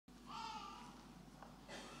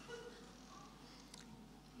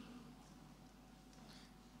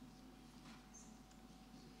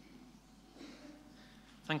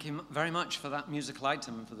Thank you very much for that musical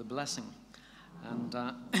item, for the blessing. And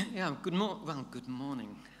yeah, good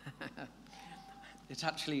morning. It's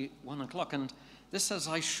actually 1 o'clock, and this says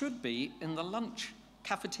I should be in the lunch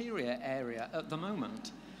cafeteria area at the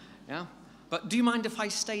moment. Yeah, but do you mind if I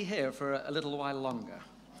stay here for a little while longer?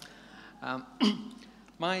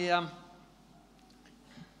 My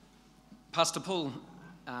Pastor Paul,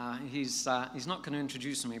 he's not going to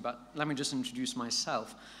introduce me, but let me just introduce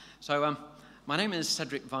myself. So my name is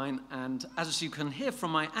Cedric and as you can hear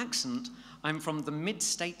from my accent, I'm from the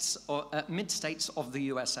mid-states of the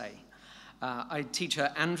USA. I teach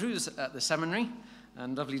at Andrews at the seminary,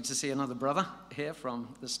 and lovely to see another brother here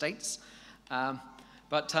from the States.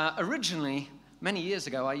 But originally, many years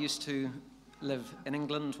ago, I used to live in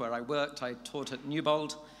England where I worked. I taught at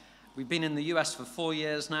Newbold. We've been in the US for 4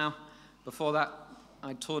 years now. Before that,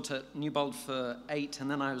 I taught at Newbold for 8, and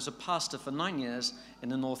then I was a pastor for 9 years in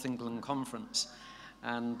the North England Conference.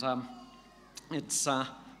 And it's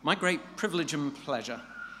my great privilege and pleasure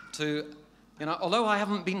to, although I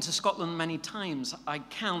haven't been to Scotland many times, I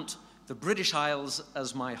count the British Isles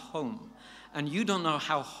as my home. And you don't know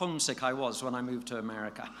how homesick I was when I moved to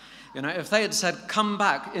America. If they had said, come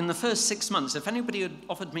back in the first 6 months, if anybody had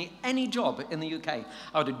offered me any job in the UK,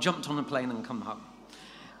 I would have jumped on a plane and come home.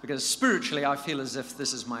 Because spiritually, I feel as if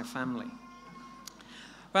this is my family.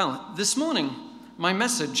 Well, this morning, my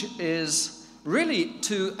message is really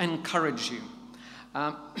to encourage you.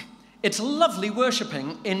 It's lovely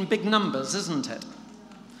worshiping in big numbers, isn't it?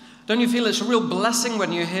 Don't you feel it's a real blessing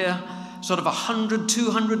when you hear sort of 100,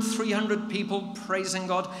 200, 300 people praising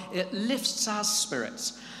God? It lifts our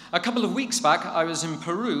spirits. A couple of weeks back, I was in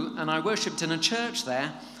Peru, and I worshipped in a church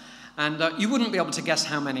there, and you wouldn't be able to guess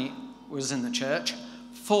how many was in the church.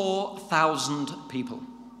 4,000 people.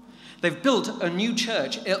 They've built a new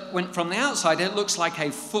church. It went from the outside, it looks like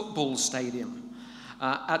a football stadium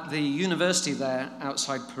at the university there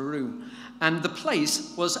outside Peru. And the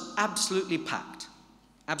place was absolutely packed.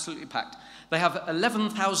 Absolutely packed. They have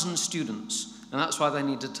 11,000 students, and that's why they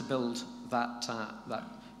needed to build that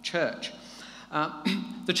church.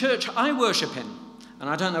 The church I worship in, and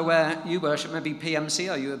I don't know where you worship, maybe PMC,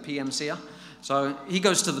 are you a PMCer? So he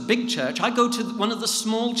goes to the big church. I go to one of the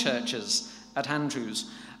small churches at Andrews.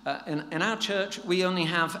 In our church, we only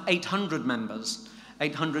have 800 members,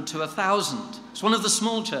 800 to 1,000. It's one of the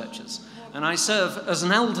small churches, and I serve as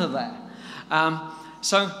an elder there.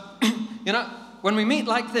 So, when we meet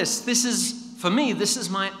like this is, for me, this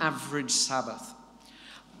is my average Sabbath.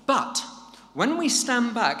 But when we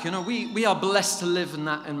stand back, we are blessed to live in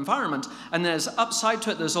that environment, and there's upside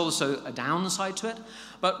to it, there's also a downside to it.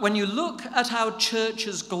 But when you look at our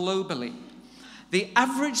churches globally, the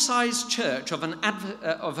average sized church of an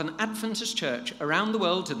Adventist church around the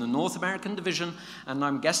world in the North American division, and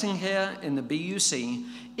I'm guessing here in the BUC,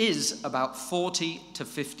 is about 40 to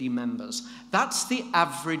 50 members. That's the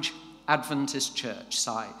average Adventist church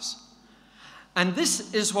size. And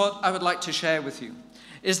this is what I would like to share with you,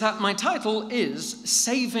 is that my title is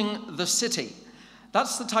Saving the City.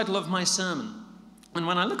 That's the title of my sermon. And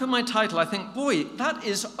when I look at my title, I think, boy, that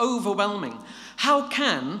is overwhelming. How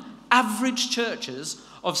can average churches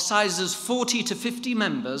of sizes 40 to 50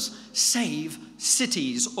 members save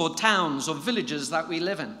cities or towns or villages that we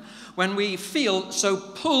live in? When we feel so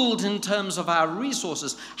pulled in terms of our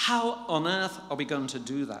resources, how on earth are we going to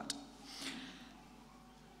do that?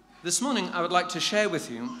 This morning, I would like to share with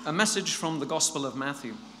you a message from the Gospel of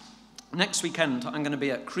Matthew. Next weekend, I'm going to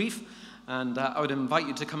be at Crieff, and I would invite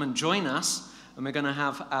you to come and join us. And we're going to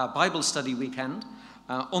have our Bible study weekend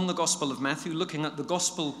on the Gospel of Matthew, looking at the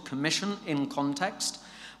Gospel Commission in context.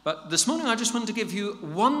 But this morning, I just want to give you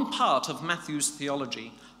one part of Matthew's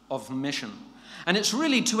theology of mission. And it's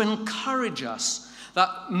really to encourage us that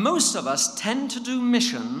most of us tend to do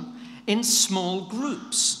mission in small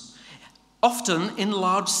groups, often in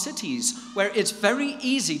large cities, where it's very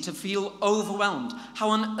easy to feel overwhelmed. How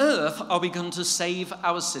on earth are we going to save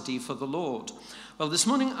our city for the Lord? Well, this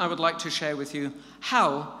morning I would like to share with you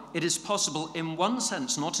how it is possible in one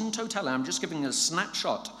sense, not in totality. I'm just giving a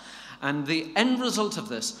snapshot. And the end result of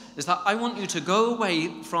this is that I want you to go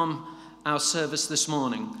away from our service this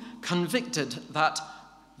morning convicted that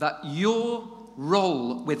your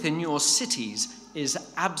role within your cities is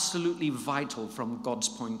absolutely vital from God's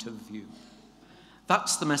point of view.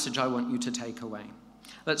 That's the message I want you to take away.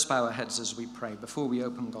 Let's bow our heads as we pray before we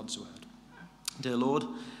open God's word. Dear Lord,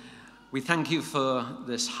 we thank you for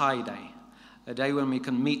this high day, a day when we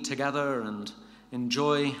can meet together and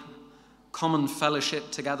enjoy common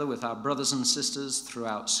fellowship together with our brothers and sisters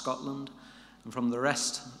throughout Scotland and from the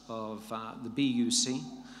rest of the BUC.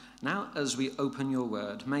 Now, as we open your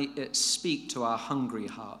word, may it speak to our hungry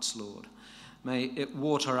hearts, Lord. May it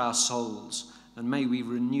water our souls, and may we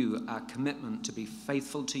renew our commitment to be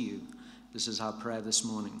faithful to you. This is our prayer this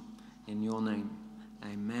morning. In your name,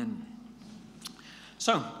 amen.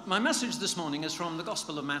 So, my message this morning is from the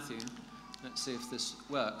Gospel of Matthew. Let's see if this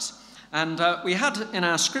works. And we had in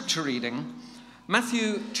our scripture reading,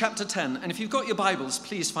 Matthew chapter 10. And if you've got your Bibles,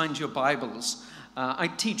 please find your Bibles. I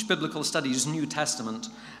teach biblical studies, New Testament.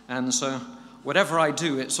 And so whatever I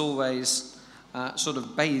do, it's always sort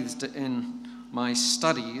of bathed in my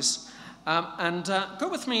studies. Go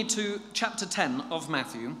with me to chapter 10 of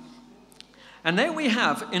Matthew. And there we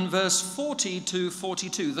have in verse 40 to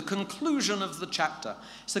 42, the conclusion of the chapter.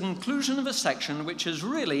 It's the conclusion of a section which is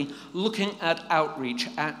really looking at outreach,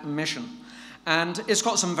 at mission. And it's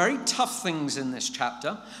got some very tough things in this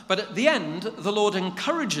chapter. But at the end, the Lord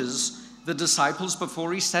encourages the disciples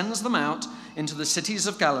before he sends them out into the cities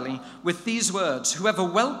of Galilee with these words, "Whoever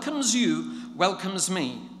welcomes you welcomes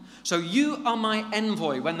me." So you are my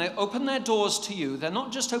envoy. When they open their doors to you, they're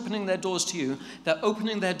not just opening their doors to you, they're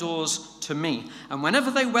opening their doors to me. And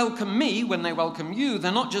whenever they welcome me, when they welcome you,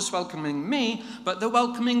 they're not just welcoming me, but they're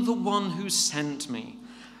welcoming the one who sent me,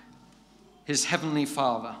 his heavenly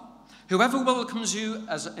Father. Whoever welcomes you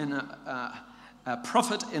as in a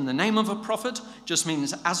prophet in the name of a prophet just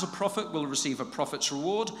means as a prophet will receive a prophet's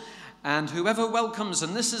reward. And whoever welcomes,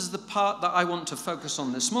 and this is the part that I want to focus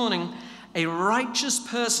on this morning, a righteous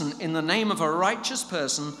person in the name of a righteous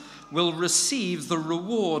person will receive the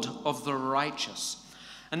reward of the righteous.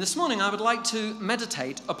 And this morning I would like to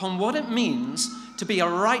meditate upon what it means to be a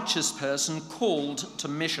righteous person called to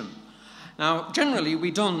mission. Now, generally we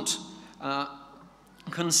don't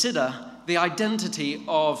consider the identity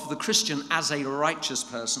of the Christian as a righteous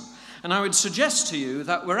person. And I would suggest to you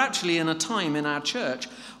that we're actually in a time in our church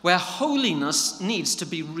where holiness needs to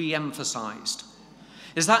be re-emphasized.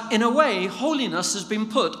 Is that in a way, holiness has been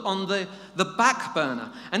put on the back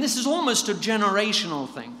burner. And this is almost a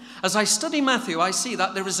generational thing. As I study Matthew, I see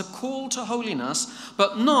that there is a call to holiness,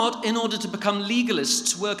 but not in order to become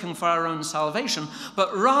legalists working for our own salvation,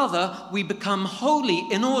 but rather we become holy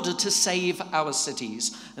in order to save our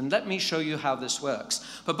cities. And let me show you how this works.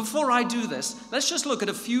 But before I do this, let's just look at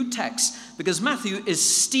a few texts, because Matthew is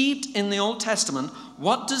steeped in the Old Testament.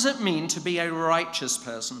 What does it mean to be a righteous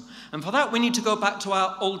person? And for that, we need to go back to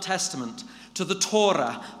our Old Testament, to the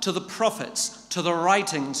Torah, to the prophets, to the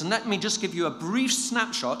writings. And let me just give you a brief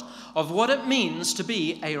snapshot of what it means to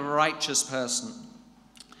be a righteous person.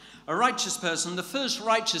 A righteous person, the first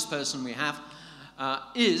righteous person we have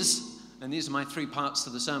is, and these are my 3 parts to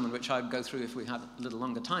the sermon, which I'd go through if we had a little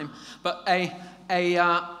longer time, but a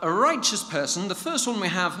righteous person, the first one we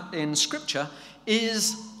have in Scripture,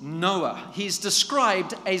 is Noah. He's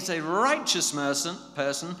described as a righteous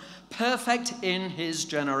person, perfect in his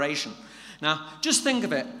generation. Now, just think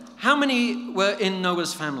of it. How many were in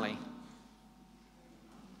Noah's family?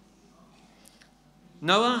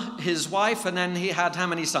 Noah, his wife, and then he had how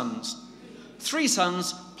many sons? 3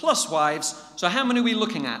 sons plus wives. So how many are we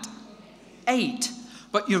looking at? 8.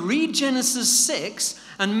 But you read Genesis 6,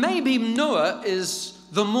 and maybe Noah is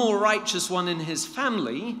the more righteous one in his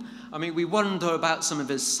family. I mean, we wonder about some of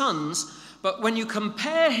his sons, but when you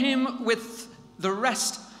compare him with the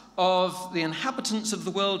rest of the inhabitants of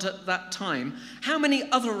the world at that time, how many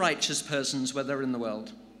other righteous persons were there in the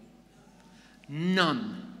world?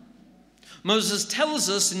 None. Moses tells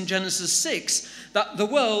us in Genesis 6 that the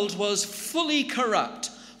world was fully corrupt,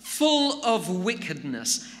 full of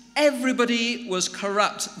wickedness. Everybody was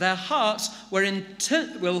corrupt. Their hearts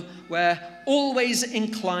were always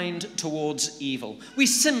inclined towards evil. We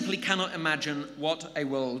simply cannot imagine what a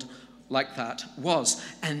world like that was.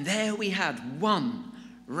 And there we had one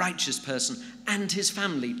righteous person and his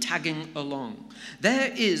family tagging along.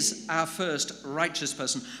 There is our first righteous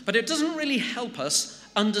person. But it doesn't really help us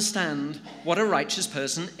understand what a righteous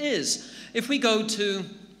person is. If we go to,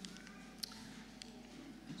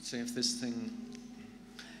 let's see if this thing,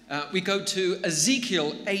 we go to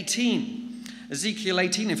Ezekiel 18. Ezekiel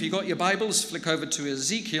 18, if you've got your Bibles, flick over to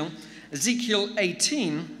Ezekiel. Ezekiel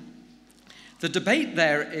 18, the debate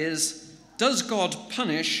there is, does God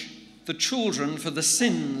punish the children for the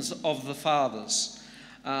sins of the fathers?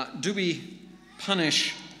 Do we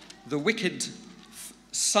punish the wicked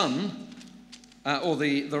son, or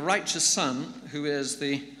the righteous son, who is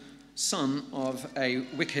the son of a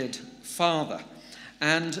wicked father?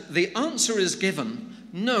 And the answer is given,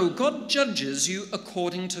 no, God judges you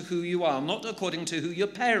according to who you are, not according to who your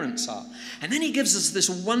parents are. And then he gives us this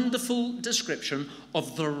wonderful description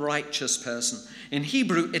of the righteous person. In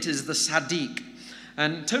Hebrew, it is the Sadiq.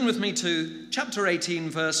 And turn with me to chapter 18,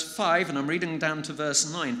 verse 5, and I'm reading down to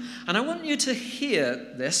verse 9. And I want you to hear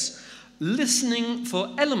this, listening for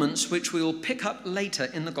elements which we will pick up later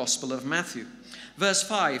in the Gospel of Matthew. Verse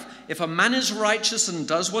 5, if a man is righteous and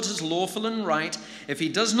does what is lawful and right, if he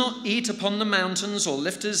does not eat upon the mountains or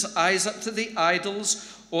lift his eyes up to the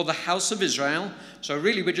idols or the house of Israel. So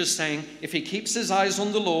really we're just saying, if he keeps his eyes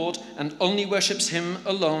on the Lord and only worships him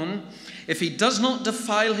alone, if he does not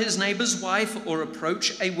defile his neighbor's wife or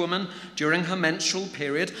approach a woman during her menstrual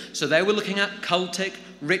period. So there we're looking at cultic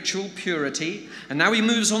ritual purity. And now he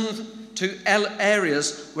moves on to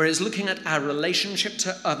areas where he's looking at our relationship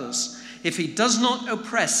to others. If he does not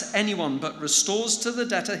oppress anyone but restores to the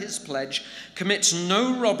debtor his pledge, commits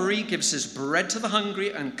no robbery, gives his bread to the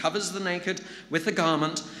hungry and covers the naked with a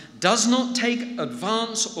garment, does not take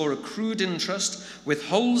advance or accrued interest,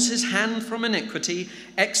 withholds his hand from iniquity,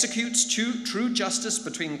 executes true justice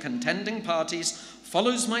between contending parties,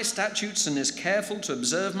 follows my statutes and is careful to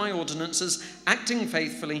observe my ordinances, acting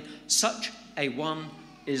faithfully, such a one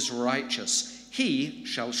is righteous. He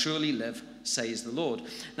shall surely live, says the Lord.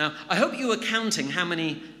 Now, I hope you were counting how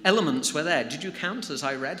many elements were there. Did you count as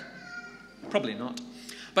I read? Probably not.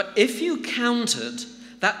 But if you counted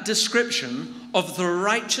that description of the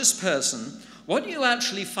righteous person, what you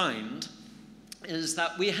actually find is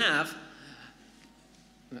that we have,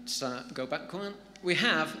 let's go back one, we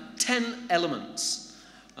have 10 elements.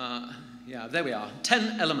 There we are,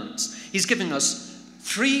 10 elements. He's giving us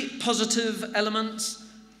 3 positive elements,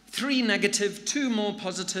 3 negative, 2 more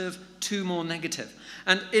positive, 2 more negative.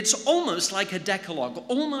 And it's almost like a decalogue,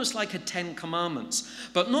 almost like a 10 commandments.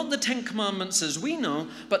 But not the 10 commandments as we know,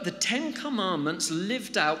 but the 10 commandments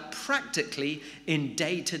lived out practically in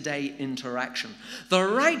day-to-day interaction. The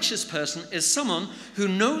righteous person is someone who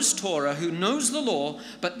knows Torah, who knows the law,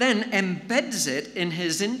 but then embeds it in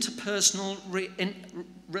his interpersonal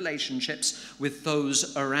relationships with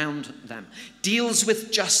those around them. Deals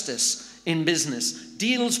with justice in business,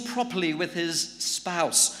 deals properly with his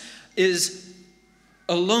spouse, is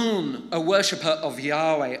alone a worshipper of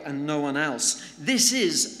Yahweh and no one else. This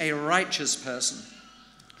is a righteous person.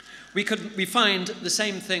 We find the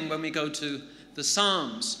same thing when we go to the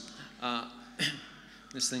Psalms.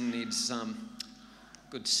 This thing needs a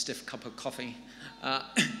good stiff cup of coffee.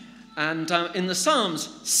 And in the Psalms,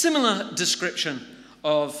 similar description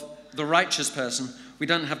of the righteous person. We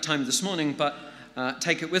don't have time this morning, but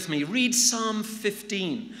take it with me. Read Psalm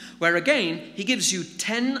 15, where again, he gives you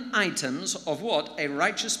 10 items of what a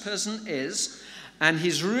righteous person is, and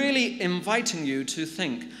he's really inviting you to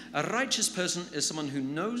think. A righteous person is someone who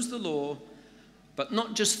knows the law, but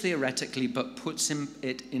not just theoretically, but puts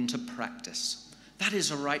it into practice. That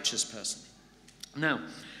is a righteous person. Now,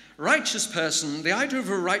 righteous person, the idea of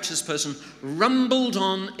a righteous person rumbled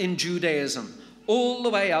on in Judaism, all the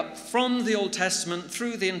way up from the Old Testament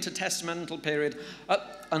through the intertestamental period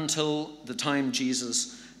up until the time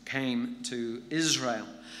Jesus came to Israel.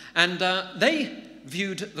 And they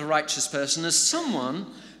viewed the righteous person as someone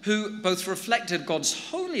who both reflected God's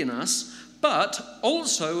holiness, but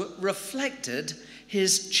also reflected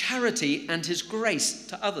his charity and his grace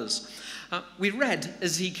to others. We read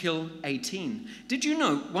Ezekiel 18. Did you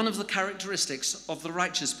know one of the characteristics of the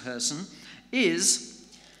righteous person is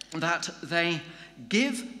that they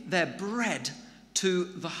give their bread to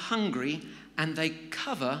the hungry and they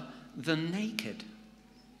cover the naked?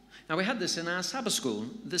 Now, we had this in our Sabbath school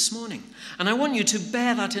this morning, and I want you to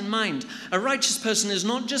bear that in mind. A righteous person is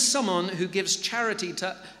not just someone who gives charity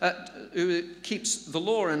to, who keeps the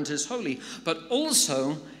law and is holy, but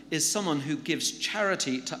also is someone who gives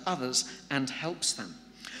charity to others and helps them.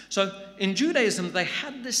 So in Judaism, they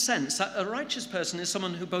had this sense that a righteous person is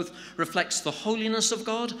someone who both reflects the holiness of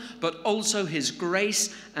God, but also his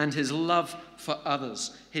grace and his love for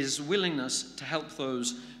others, his willingness to help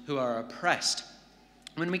those who are oppressed.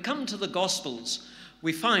 When we come to the Gospels,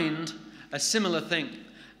 we find a similar thing.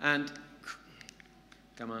 And,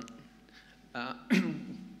 come on.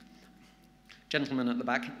 Gentlemen at the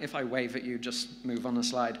back, if I wave at you, just move on a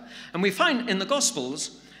slide. And we find in the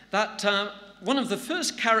Gospels that one of the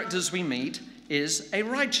first characters we meet is a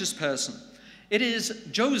righteous person. It is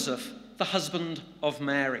Joseph, the husband of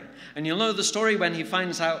Mary. And you'll know the story when he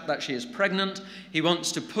finds out that she is pregnant. He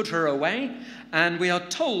wants to put her away. And we are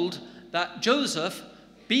told that Joseph,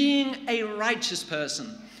 being a righteous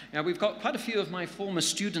person. Now, we've got quite a few of my former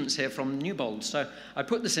students here from Newbold, so I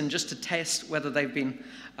put this in just to test whether they've been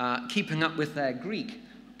keeping up with their Greek,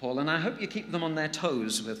 Paul, and I hope you keep them on their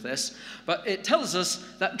toes with this. But it tells us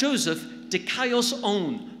that Joseph, dikaios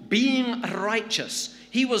on, being righteous.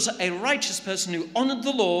 He was a righteous person who honored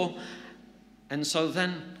the law, and so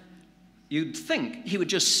then You'd think he would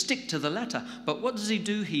just stick to the letter. But what does he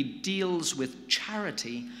do? He deals with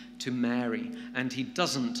charity to Mary, and he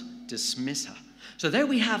doesn't dismiss her. So there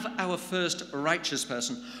we have our first righteous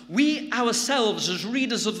person. We ourselves, as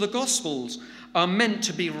readers of the Gospels, are meant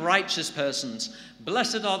to be righteous persons.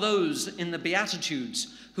 Blessed are those in the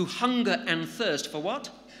Beatitudes who hunger and thirst for what?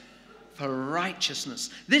 For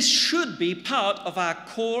righteousness. This should be part of our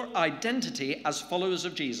core identity as followers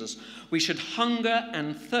of Jesus. We should hunger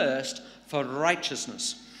and thirst for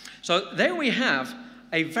righteousness. So there we have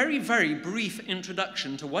a very, very brief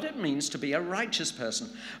introduction to what it means to be a righteous person.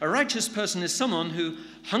 A righteous person is someone who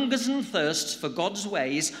hungers and thirsts for God's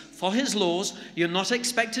ways, for his laws. You're not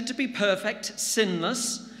expected to be perfect,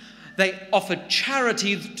 sinless. They offer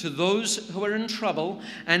charity to those who are in trouble,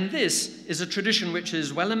 and this is a tradition which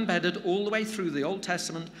is well embedded all the way through the Old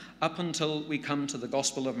Testament up until we come to the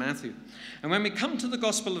Gospel of Matthew. And when we come to the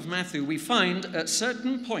Gospel of Matthew, we find at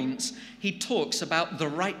certain points he talks about the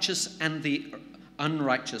righteous and the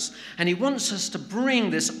unrighteous. And he wants us to bring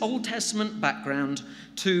this Old Testament background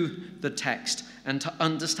to the text and to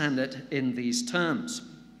understand it in these terms.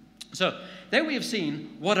 So there we have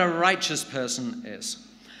seen what a righteous person is.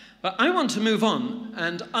 But I want to move on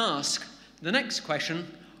and ask the next question: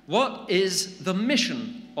 what is the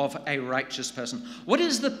mission of a righteous person? What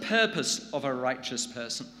is the purpose of a righteous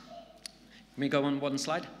person? Let me go on one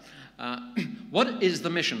slide. What is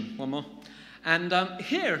the mission? One more. And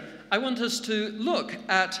here I want us to look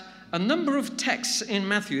at a number of texts in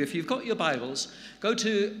Matthew. If you've got your Bibles, go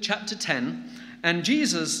to chapter 10. And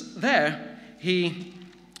Jesus there, he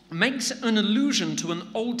makes an allusion to an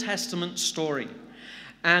Old Testament story.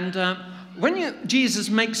 And when Jesus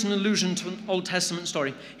makes an allusion to an Old Testament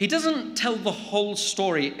story, he doesn't tell the whole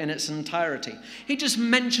story in its entirety. He just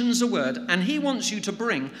mentions a word, and he wants you to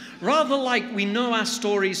bring, rather like we know our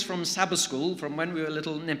stories from Sabbath school, from when we were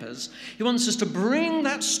little nippers, he wants us to bring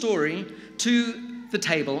that story to the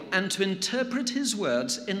table and to interpret his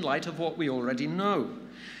words in light of what we already know.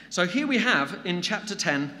 So here we have, in chapter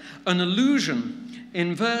 10, an allusion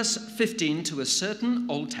in verse 15 to a certain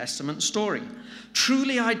Old Testament story.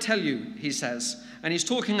 Truly I tell you, he says, and he's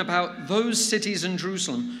talking about those cities in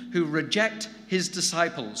Jerusalem who reject his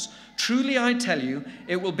disciples. Truly I tell you,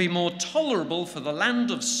 it will be more tolerable for the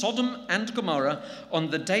land of Sodom and Gomorrah on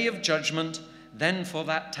the day of judgment than for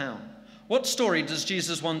that town. What story does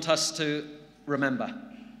Jesus want us to remember?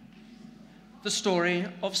 The story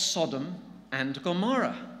of Sodom and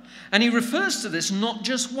Gomorrah. And he refers to this not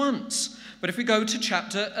just once, but if we go to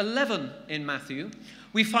chapter 11 in Matthew,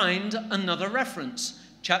 we find another reference.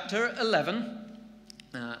 Chapter 11,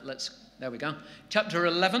 there we go. Chapter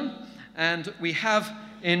 11, and we have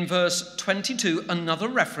in verse 22 another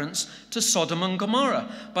reference to Sodom and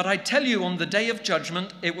Gomorrah. But I tell you, on the day of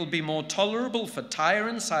judgment, it will be more tolerable for Tyre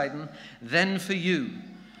and Sidon than for you.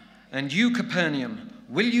 And you, Capernaum,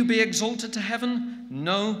 will you be exalted to heaven?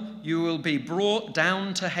 No, you will be brought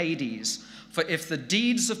down to Hades. For if the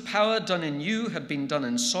deeds of power done in you had been done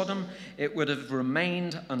in Sodom, it would have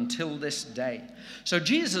remained until this day. So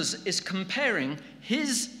Jesus is comparing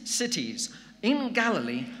his cities in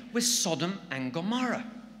Galilee with Sodom and Gomorrah.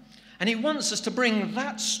 And he wants us to bring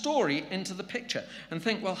that story into the picture and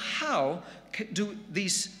think, well, how do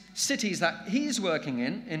these cities that he's working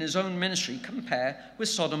in his own ministry, compare with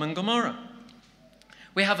Sodom and Gomorrah?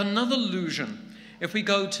 We have another allusion. If we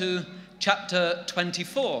go to chapter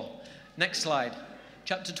 24, next slide.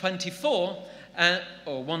 Chapter 24,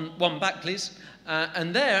 or one back, please.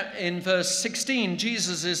 And there in verse 16,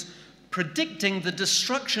 Jesus is predicting the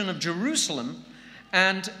destruction of Jerusalem,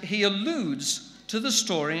 and he alludes to the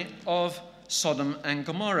story of Sodom and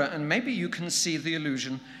Gomorrah. And maybe you can see the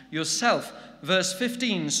allusion yourself. Verse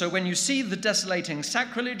 15, so when you see the desolating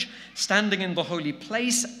sacrilege standing in the holy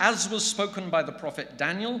place, as was spoken by the prophet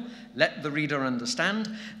Daniel, let the reader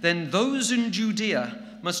understand, then those in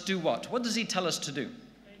Judea must do what? What does he tell us to do?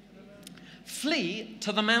 Flee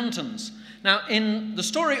to the mountains. Now, in the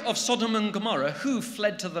story of Sodom and Gomorrah, who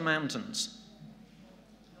fled to the mountains?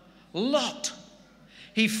 Lot.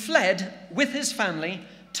 He fled with his family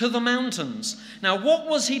to the mountains. Now, what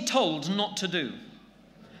was he told not to do?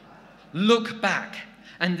 Look back.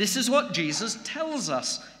 And this is what Jesus tells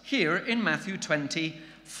us here in Matthew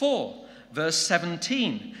 24. Verse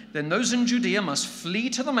 17, then those in Judea must flee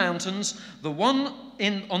to the mountains. The one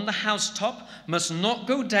on the housetop must not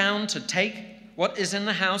go down to take what is in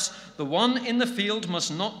the house. The one in the field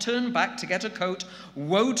must not turn back to get a coat.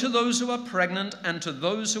 Woe to those who are pregnant and to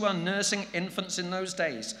those who are nursing infants in those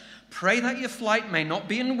days. Pray that your flight may not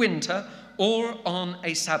be in winter or on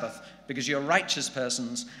a Sabbath, because you're righteous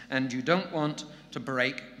persons and you don't want to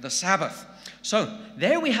break the Sabbath. So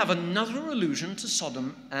there we have another allusion to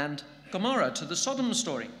Sodom and Gomorrah, to the Sodom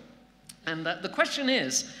story. And the question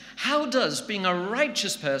is, how does being a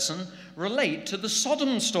righteous person relate to the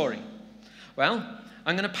Sodom story? Well,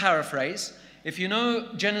 I'm going to paraphrase. If you know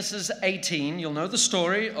Genesis 18, you'll know the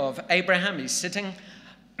story of Abraham. He's sitting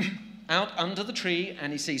out under the tree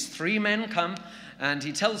and he sees 3 men come and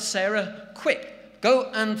he tells Sarah, quick,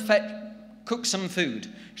 go and cook some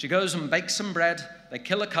food. She goes and bakes some bread. They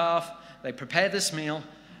kill a calf. They prepare this meal.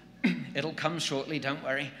 It'll come shortly, don't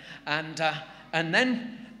worry. And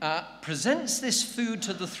then presents this food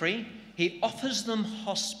to the 3. He offers them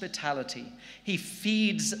hospitality. He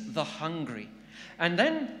feeds the hungry. And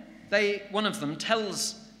then one of them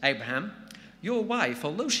tells Abraham, your wife,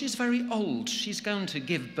 although she's very old, she's going to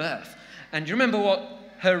give birth. And you remember what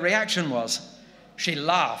her reaction was? She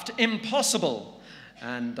laughed. Impossible.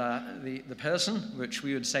 And the person, which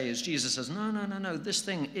we would say is Jesus, says, no, this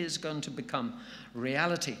thing is going to become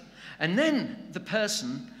reality. And then the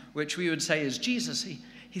person, which we would say is Jesus,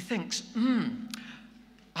 he thinks,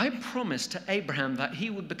 I promised to Abraham that he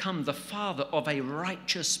would become the father of a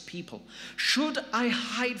righteous people. Should I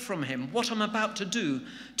hide from him what I'm about to do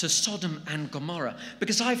to Sodom and Gomorrah?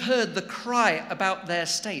 Because I've heard the cry about their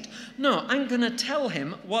state. No, I'm going to tell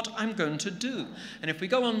him what I'm going to do. And if we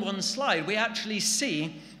go on one slide, we actually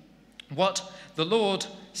see what the Lord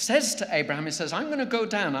says to Abraham. He says, I'm going to go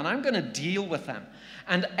down and I'm going to deal with them.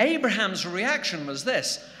 And Abraham's reaction was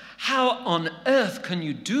this: how on earth can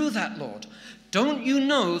you do that, Lord? Don't you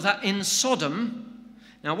know that in Sodom,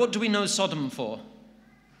 now what do we know Sodom for?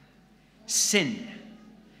 Sin,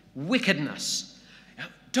 wickedness.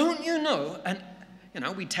 Don't you know, and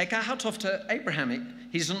we take our hat off to Abraham.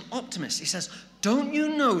 He's an optimist. He says, don't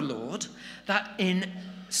you know, Lord, that in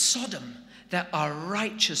Sodom there are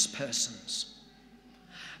righteous persons?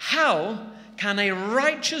 How can a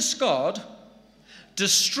righteous God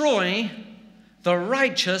destroy the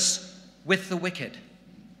righteous with the wicked?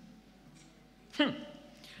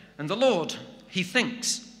 And the Lord, he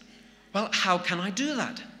thinks, well, how can I do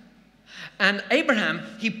that? And Abraham,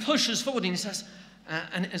 he pushes forward and he says,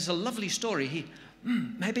 and it's a lovely story,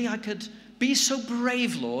 maybe I could be so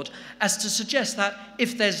brave, Lord, as to suggest that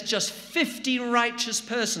if there's just 50 righteous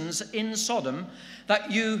persons in Sodom, that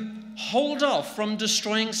you hold off from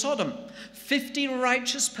destroying Sodom. 50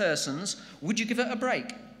 righteous persons, would you give it a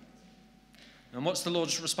break? And what's the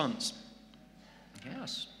Lord's response?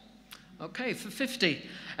 Yes. Okay, for 50.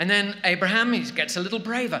 And then Abraham, he gets a little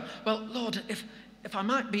braver. Well, Lord, if I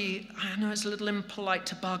might be, I know it's a little impolite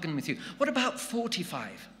to bargain with you. What about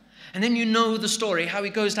 45? And then you know the story, how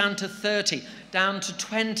he goes down to 30, down to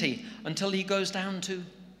 20, until he goes down to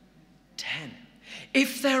 10.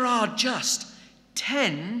 If there are just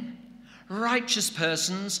 10 righteous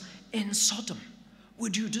persons in Sodom,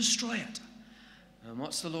 would you destroy it? And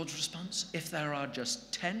what's the Lord's response? If there are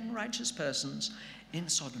just 10 righteous persons in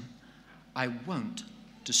Sodom, I won't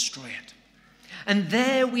destroy it. And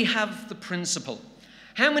there we have the principle.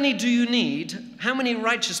 How many do you need? How many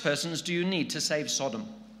righteous persons do you need to save Sodom?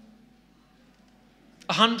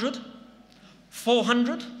 100?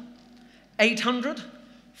 400? 800?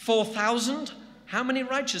 4,000? How many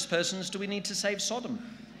righteous persons do we need to save Sodom?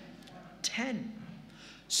 10.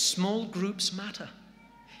 Small groups matter.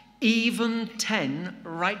 Even 10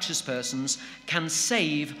 righteous persons can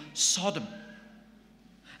save Sodom.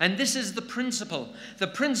 And this is the principle. The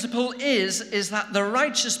principle is that the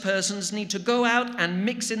righteous persons need to go out and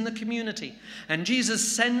mix in the community. And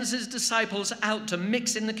Jesus sends his disciples out to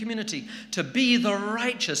mix in the community, to be the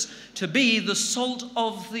righteous, to be the salt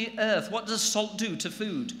of the earth. What does salt do to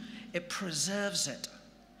food? It preserves it.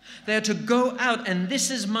 They're to go out, and this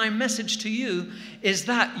is my message to you, is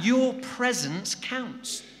that your presence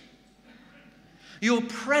counts. Your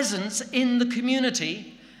presence in the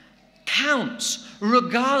community counts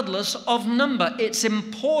regardless of number. It's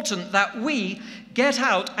important that we get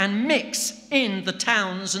out and mix in the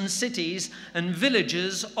towns and cities and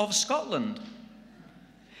villages of Scotland.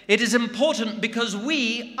 It is important because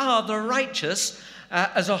we are the righteous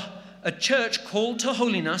as a church called to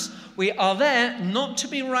holiness. We are there not to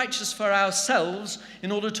be righteous for ourselves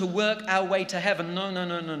in order to work our way to heaven.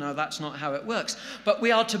 No, that's not how it works. But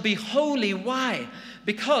we are to be holy. Why?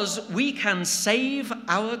 Because we can save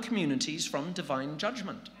our communities from divine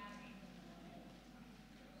judgment.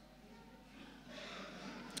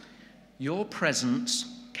 Your presence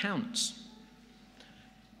counts.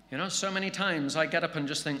 You know, so many times I get up and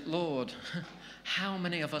just think, Lord, how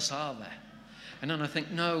many of us are there? And then I think,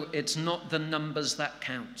 no, it's not the numbers that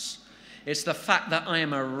counts. It's the fact that I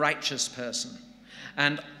am a righteous person.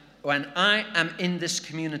 And when I am in this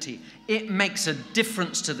community, it makes a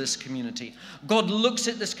difference to this community. God looks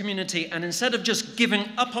at this community, and instead of just giving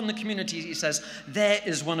up on the community, he says, there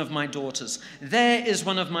is one of my daughters. There is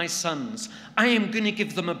one of my sons. I am going to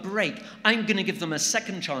give them a break. I'm going to give them a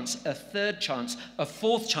second chance, a third chance, a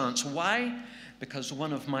fourth chance. Why? Because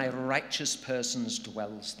one of my righteous persons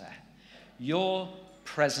dwells there. Your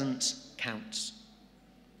presence counts.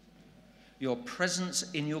 Your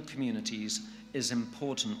presence in your communities is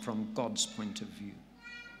important from God's point of view.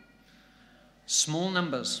 Small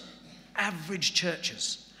numbers, average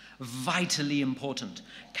churches, vitally important.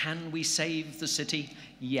 Can we save the city?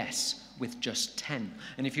 Yes, with just 10.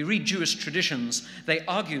 And if you read Jewish traditions, they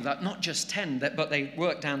argue that not just 10, but they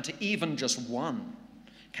work down to even just 1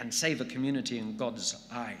 can save a community in God's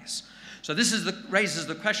eyes. So this raises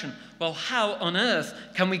the question, well, how on earth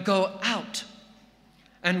can we go out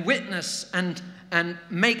and witness and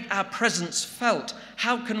make our presence felt?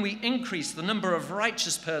 How can we increase the number of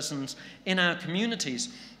righteous persons in our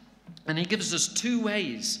communities? And he gives us 2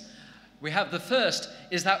 ways. We have the first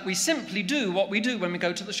is that we simply do what we do when we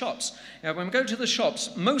go to the shops. When we go to the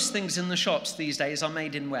shops, most things in the shops these days are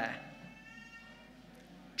made in where?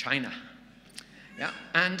 China. Yeah,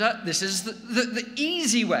 and this is the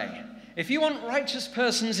easy way. If you want righteous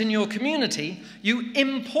persons in your community, you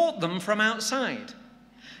import them from outside.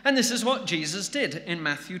 And this is what Jesus did in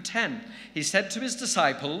Matthew 10. He said to his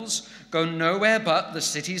disciples, go nowhere but the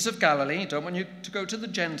cities of Galilee. Don't want you to go to the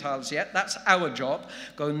Gentiles yet. That's our job.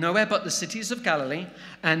 Go nowhere but the cities of Galilee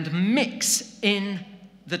and mix in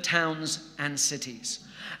the towns and cities.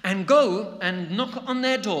 And go and knock on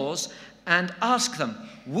their doors and ask them,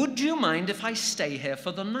 would you mind if I stay here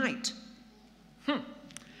for the night?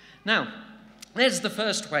 Now, there's the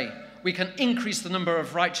first way we can increase the number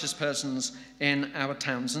of righteous persons in our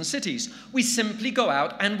towns and cities. We simply go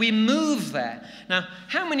out and we move there. Now,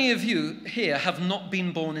 how many of you here have not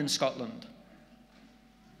been born in Scotland?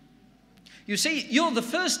 You see, you're the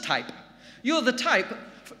first type. You're the type,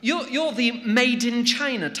 you're the made in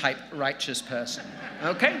China type righteous person,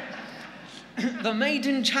 okay? The made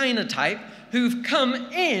in China type who've come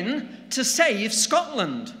in to save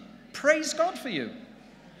Scotland. Praise God for you.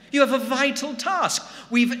 You have a vital task.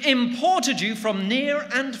 We've imported you from near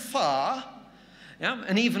and far, yeah,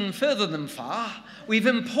 and even further than far. We've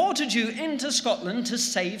imported you into Scotland to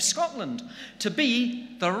save Scotland, to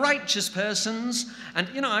be the righteous persons. And,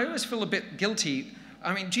 you know, I always feel a bit guilty.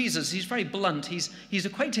 I mean, Jesus, he's very blunt. He's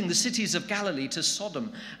equating the cities of Galilee to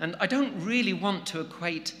Sodom. And I don't really want to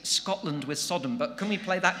equate Scotland with Sodom, but can we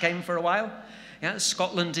play that game for a while? Yeah,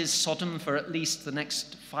 Scotland is Sodom for at least the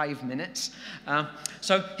next 5 minutes.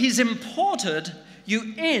 So he's imported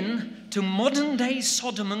you in to modern-day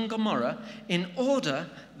Sodom and Gomorrah in order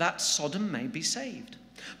that Sodom may be saved.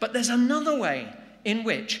 But there's another way in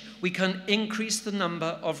which we can increase the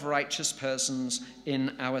number of righteous persons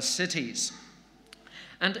in our cities.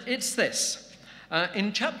 And it's this.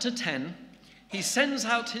 In chapter 10, he sends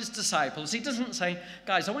out his disciples. He doesn't say,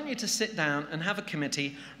 guys, I want you to sit down and have a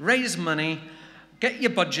committee, raise money, get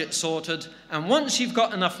your budget sorted, and once you've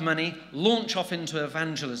got enough money, launch off into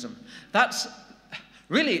evangelism. That's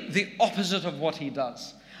really the opposite of what he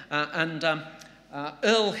does.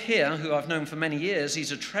 Earl here, who I've known for many years,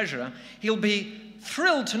 he's a treasurer, he'll be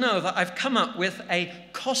thrilled to know that I've come up with a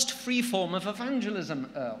cost-free form of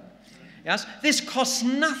evangelism, Earl. Yes, this costs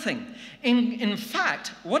nothing. In fact,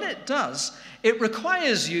 what it does, it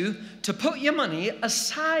requires you to put your money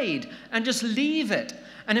aside and just leave it.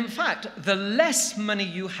 And in fact, the less money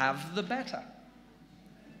you have, the better.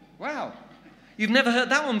 Wow. You've never heard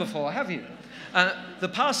that one before, have you? The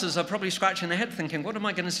pastors are probably scratching their head thinking, what am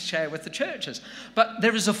I going to share with the churches? But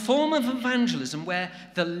there is a form of evangelism where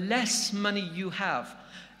the less money you have,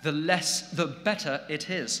 the better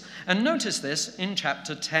it is. And notice this in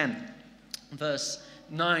chapter 10, verse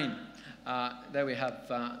 9. There we have,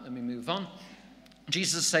 let me move on.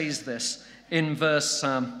 Jesus says this in verse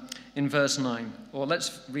 9, or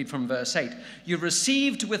let's read from verse 8. You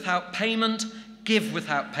received without payment, give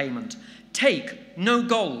without payment. Take no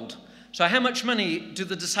gold. So how much money do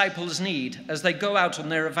the disciples need as they go out on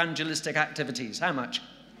their evangelistic activities? How much?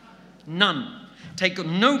 None. Take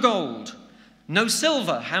no gold, no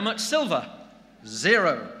silver. How much silver?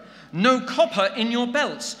 0. No copper in your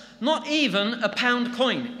belts, not even a pound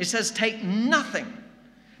coin. It says take nothing.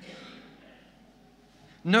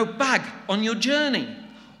 No bag on your journey,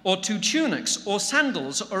 or 2 tunics, or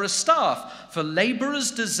sandals, or a staff, for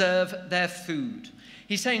laborers deserve their food.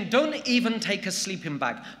 He's saying, don't even take a sleeping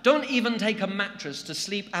bag. Don't even take a mattress to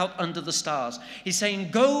sleep out under the stars. He's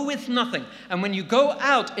saying, go with nothing. And when you go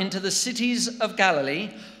out into the cities of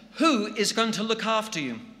Galilee, who is going to look after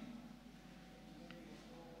you?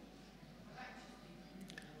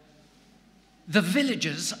 the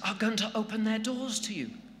villagers are going to open their doors to you.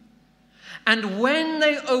 And when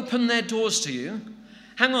they open their doors to you,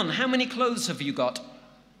 hang on, how many clothes have you got?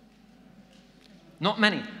 Not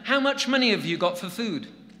many. How much money have you got for food?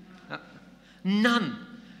 None.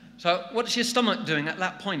 So what's your stomach doing at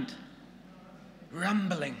that point?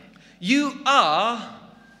 Rumbling. You are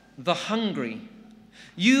the hungry.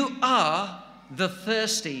 You are the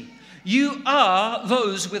thirsty. You are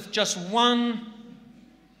those with just one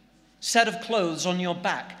set of clothes on your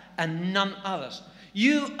back and none others.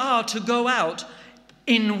 You are to go out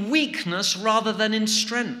in weakness rather than in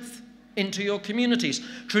strength into your communities.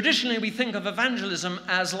 Traditionally, we think of evangelism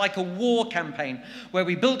as like a war campaign where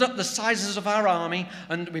we build up the sizes of our army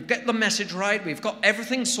and we get the message right, we've got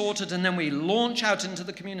everything sorted, and then we launch out into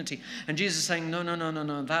the community. And Jesus is saying,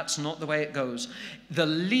 no, that's not the way it goes. The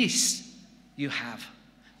least you have,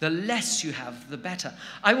 the less you have, the better.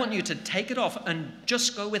 I want you to take it off and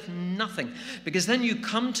just go with nothing, because then you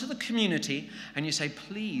come to the community and you say,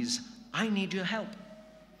 please, I need your help.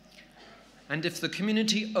 And if the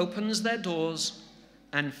community opens their doors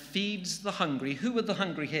and feeds the hungry, who are the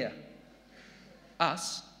hungry here?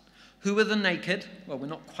 Us. Who are the naked? Well, we're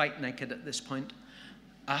not quite naked at this point.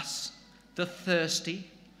 Us. The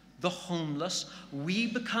thirsty, the homeless. We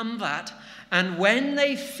become that. And when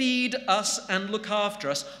they feed us and look after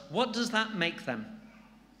us, what does that make them?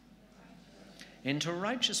 Into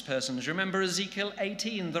righteous persons. Remember Ezekiel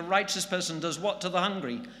 18, the righteous person does what to the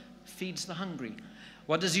hungry? Feeds the hungry.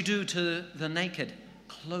 What does he do to the naked?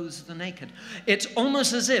 Clothes the naked. It's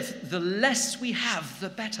almost as if the less we have, the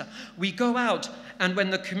better. We go out, and when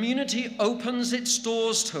the community opens its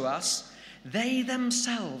doors to us, they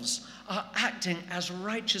themselves are acting as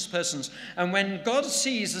righteous persons. And when God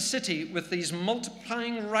sees a city with these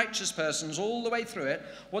multiplying righteous persons all the way through it,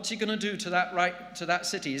 what's he going to do to that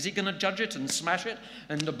city? Is he going to judge it and smash it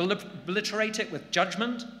and obliterate it with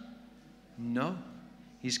judgment? No.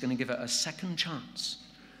 He's going to give it a second chance.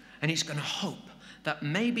 And he's going to hope that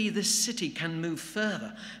maybe this city can move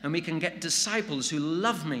further and we can get disciples who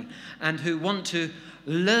love me and who want to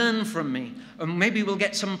learn from me. And maybe we'll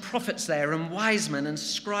get some prophets there and wise men and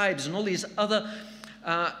scribes and all these other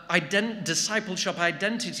discipleship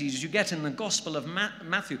identities you get in the Gospel of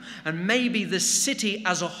Matthew. And maybe the city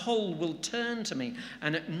as a whole will turn to me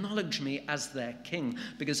and acknowledge me as their king,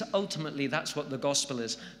 because ultimately that's what the gospel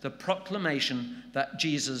is, the proclamation that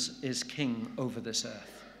Jesus is king over this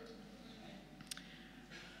earth.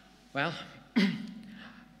 Well,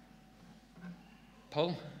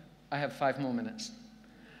 Paul, I have 5 more minutes.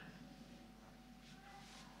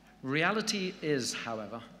 Reality is,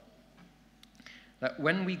 however, that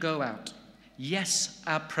when we go out, yes,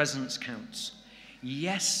 our presence counts.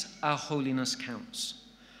 Yes, our holiness counts.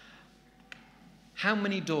 How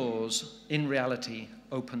many doors, in reality,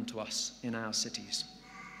 open to us in our cities?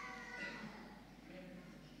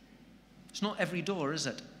 It's not every door, is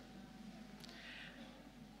it?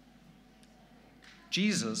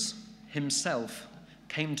 Jesus himself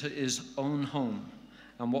came to his own home,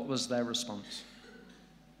 and what was their response?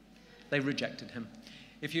 They rejected him.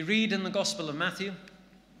 If you read in the Gospel of Matthew,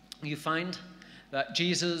 you find that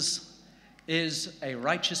Jesus is a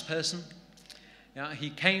righteous person. He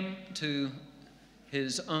came to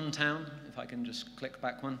his own town. If I can just click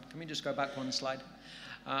back one. Can we just go back one slide?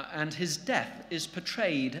 And his death is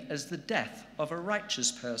portrayed as the death of a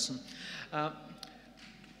righteous person.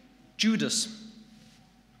 Judas,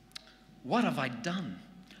 what have I done?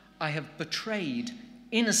 I have betrayed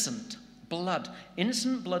innocent blood.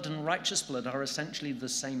 Innocent blood and righteous blood are essentially the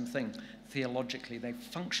same thing theologically. They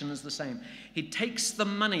function as the same. He takes the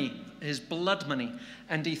money, his blood money,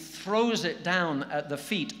 and he throws it down at the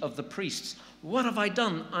feet of the priests. What have I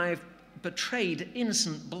done? I've betrayed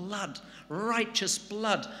innocent blood, righteous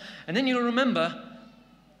blood. And then you remember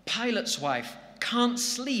Pilate's wife can't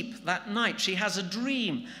sleep that night. She has a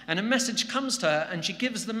dream, and a message comes to her, and she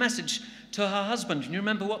gives the message to her husband. And you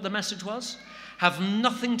remember what the message was? Have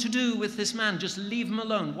nothing to do with this man. Just leave him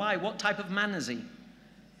alone. Why? What type of man is he?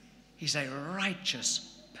 He's a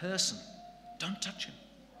righteous person. Don't touch him.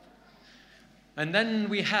 And then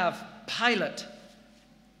we have Pilate.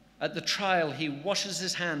 At the trial, he washes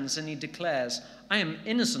his hands and he declares, I am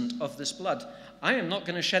innocent of this blood. I am not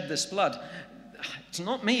going to shed this blood. It's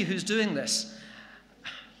not me who's doing this.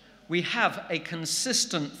 We have a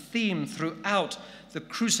consistent theme throughout the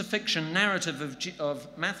crucifixion narrative of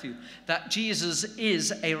Matthew, that Jesus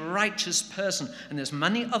is a righteous person. And there's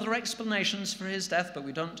many other explanations for his death, but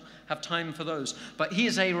we don't have time for those. But he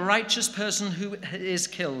is a righteous person who is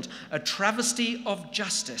killed, a travesty of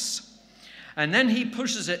justice. And then he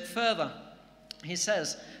pushes it further. He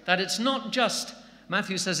says that it's not just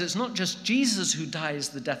Matthew says it's not just Jesus who dies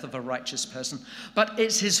the death of a righteous person, but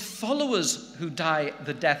it's his followers who die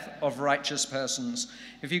the death of righteous persons.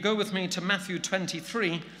 If you go with me to Matthew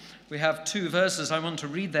 23, we have 2 verses I want to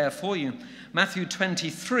read there for you. Matthew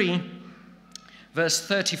 23, verse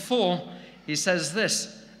 34, he says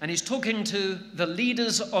this, and he's talking to the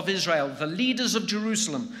leaders of Israel, the leaders of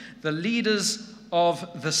Jerusalem, the leaders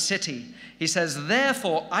of the city. He says,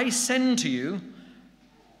 therefore I send to you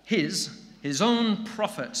his own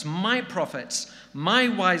prophets, my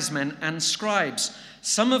wise men and scribes,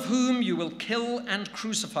 some of whom you will kill and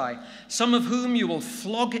crucify, some of whom you will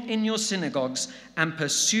flog in your synagogues and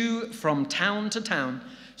pursue from town to town,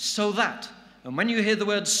 so that, and when you hear the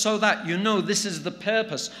word so that, you know this is the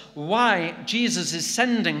purpose why Jesus is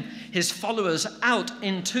sending his followers out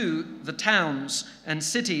into the towns and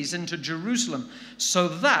cities, into Jerusalem, so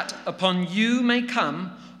that upon you may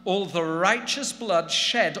come all the righteous blood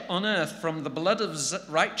shed on earth, from the blood of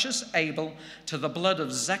righteous Abel to the blood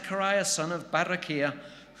of Zechariah, son of Berechiah,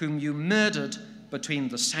 whom you murdered between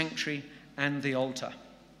the sanctuary and the altar.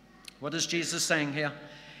 What is Jesus saying here?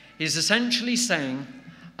 He's essentially saying,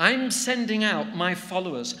 I'm sending out my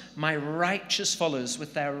followers, my righteous followers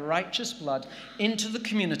with their righteous blood into the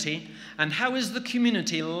community. And how is the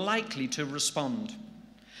community likely to respond?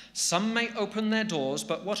 Some may open their doors,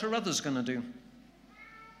 but what are others going to do?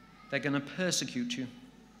 They're going to persecute you.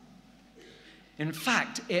 In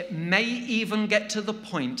fact, it may even get to the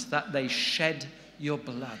point that they shed your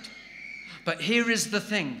blood. But here is the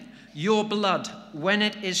thing. Your blood, when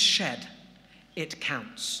it is shed, it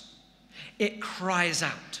counts. It cries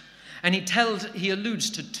out. And he alludes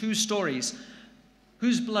to 2 stories.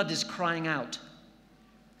 Whose blood is crying out?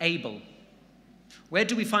 Abel. Where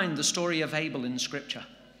do we find the story of Abel in Scripture?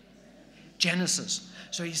 Genesis.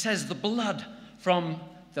 So he says the blood from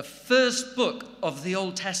the first book of the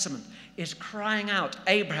Old Testament is crying out.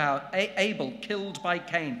 Abel, killed by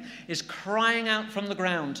Cain, is crying out from the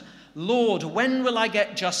ground, Lord, when will I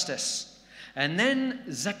get justice? And then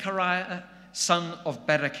Zechariah, son of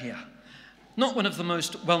Berechiah. Not one of the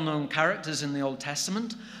most well-known characters in the Old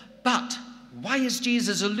Testament, but why is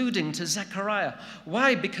Jesus alluding to Zechariah?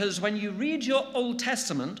 Why? Because when you read your Old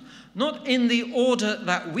Testament, not in the order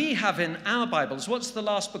that we have in our Bibles. What's the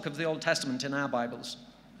last book of the Old Testament in our Bibles?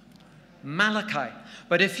 Malachi.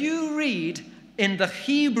 But if you read in the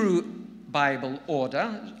Hebrew Bible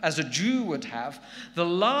order, as a Jew would have, the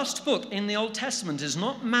last book in the Old Testament is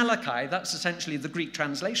not Malachi. That's essentially the Greek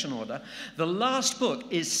translation order. The last book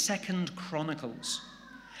is 2 Chronicles.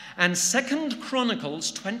 And 2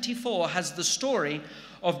 Chronicles 24 has the story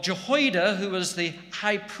of Jehoiada, who was the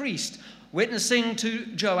high priest, witnessing to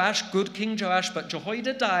Joash, good King Joash, but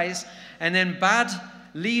Jehoiada dies, and then bad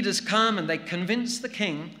leaders come and they convince the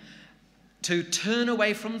king to turn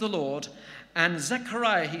away from the Lord. And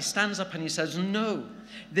Zechariah, he stands up and he says, no,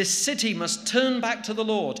 this city must turn back to the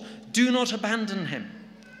Lord. Do not abandon him.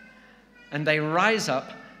 And they rise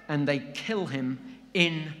up and they kill him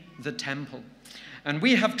in the temple. And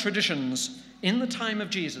we have traditions in the time of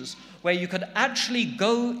Jesus where you could actually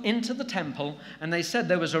go into the temple, and they said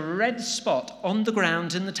there was a red spot on the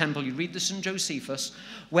ground in the temple, you read this in Josephus,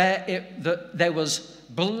 where there was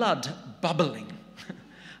blood bubbling.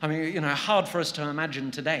 I mean, hard for us to imagine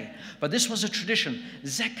today. But this was a tradition.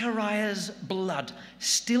 Zechariah's blood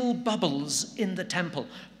still bubbles in the temple,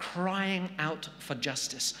 crying out for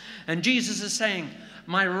justice. And Jesus is saying,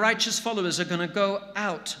 my righteous followers are going to go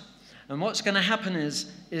out. And what's going to happen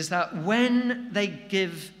is that when they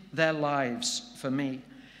give their lives for me,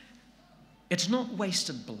 it's not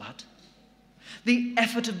wasted blood. The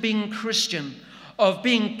effort of being Christian, of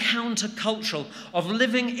being countercultural, of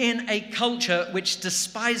living in a culture which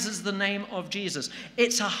despises the name of Jesus.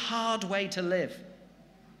 It's a hard way to live.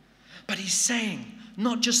 But he's saying,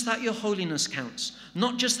 not just that your holiness counts,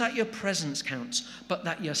 not just that your presence counts, but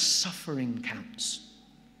that your suffering counts.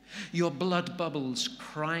 Your blood bubbles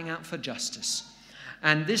crying out for justice.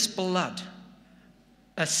 And this blood,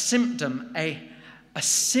 a symptom, a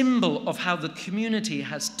symbol of how the community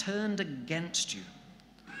has turned against you,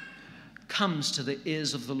 comes to the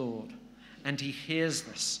ears of the Lord, and he hears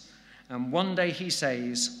this. And one day he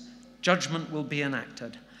says, judgment will be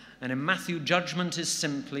enacted. And in Matthew, judgment is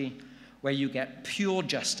simply where you get pure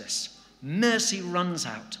justice. Mercy runs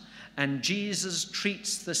out, and Jesus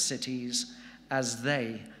treats the cities as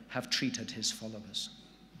they have treated his followers.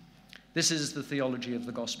 This is the theology of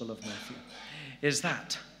the Gospel of Matthew, is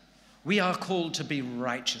that we are called to be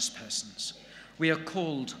righteous persons. We are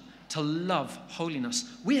called to love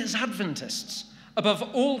holiness. We as Adventists, above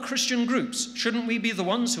all Christian groups, shouldn't we be the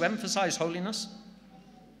ones who emphasize holiness?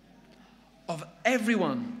 Of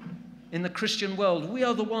everyone in the Christian world, we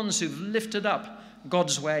are the ones who've lifted up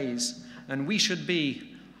God's ways, and we should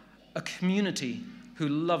be a community who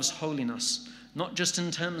loves holiness, not just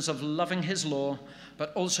in terms of loving his law,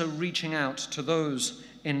 but also reaching out to those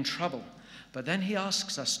in trouble. But then he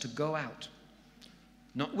asks us to go out,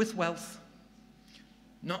 not with wealth,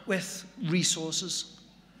 not with resources,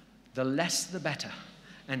 the less the better,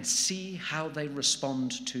 and see how they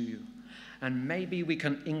respond to you. And maybe we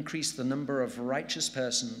can increase the number of righteous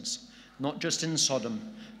persons, not just in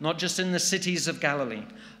Sodom, not just in the cities of Galilee,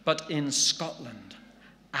 but in Scotland.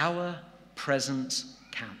 Our presence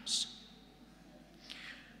counts.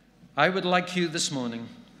 I would like you this morning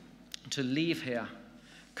to leave here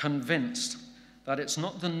convinced that it's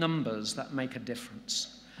not the numbers that make a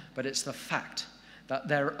difference, but it's the fact that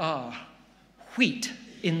there are wheat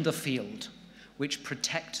in the field which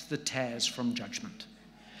protect the tares from judgment.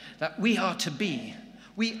 That we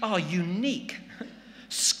are unique.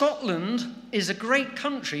 Scotland is a great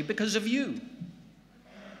country because of you.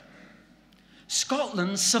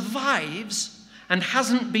 Scotland survives and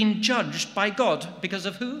hasn't been judged by God because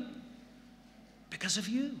of who? Because of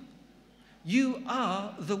you. You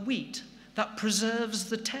are the wheat that preserves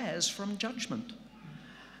the tares from judgment.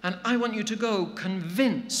 And I want you to go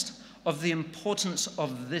convinced of the importance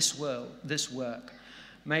of this work.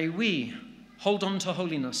 May we hold on to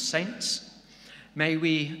holiness, saints. May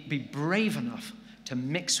we be brave enough to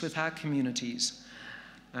mix with our communities.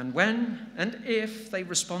 And when and if they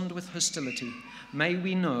respond with hostility, may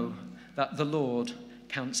we know that the Lord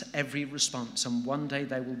counts every response, and one day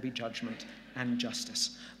there will be judgment and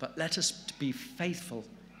justice. But let us be faithful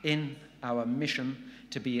in our mission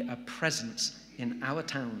to be a presence in our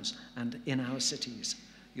towns and in our cities.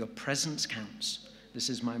 Your presence counts. This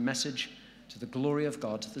is my message to the glory of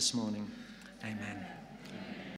God this morning. Amen.